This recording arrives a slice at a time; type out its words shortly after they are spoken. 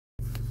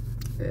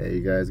Hey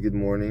you guys, good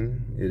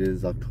morning. It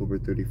is October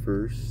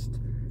 31st,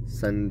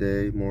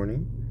 Sunday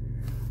morning.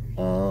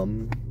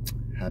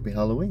 Happy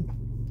Halloween.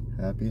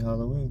 Happy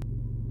Halloween.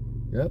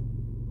 Yep.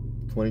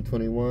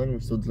 2021, we're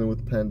still dealing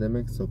with the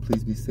pandemic, so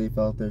please be safe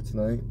out there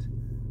tonight.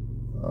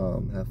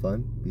 Have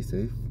fun, be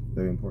safe,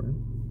 very important.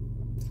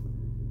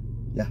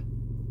 Yeah,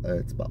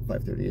 it's about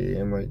 5:30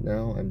 a.m. right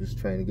now. I'm just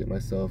trying to get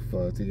myself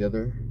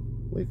together,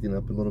 waking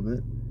up a little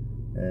bit,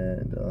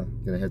 and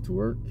gonna head to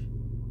work.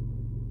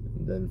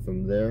 And then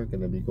from there,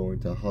 gonna be going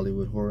to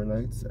Hollywood Horror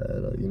Nights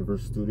at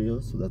Universal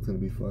Studios, so that's gonna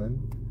be fun.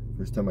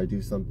 First time I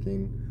do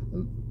something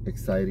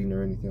exciting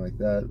or anything like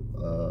that.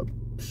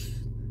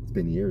 It's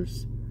been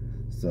years,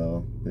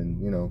 so been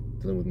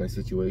dealing with my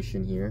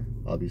situation here,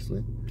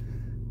 obviously.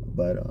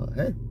 But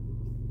hey,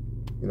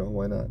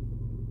 why not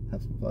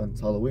have some fun?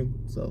 It's Halloween,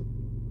 so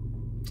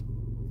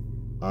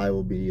I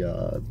will be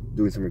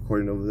doing some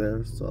recording over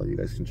there, so you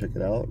guys can check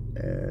it out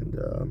and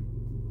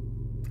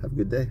have a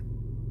good day.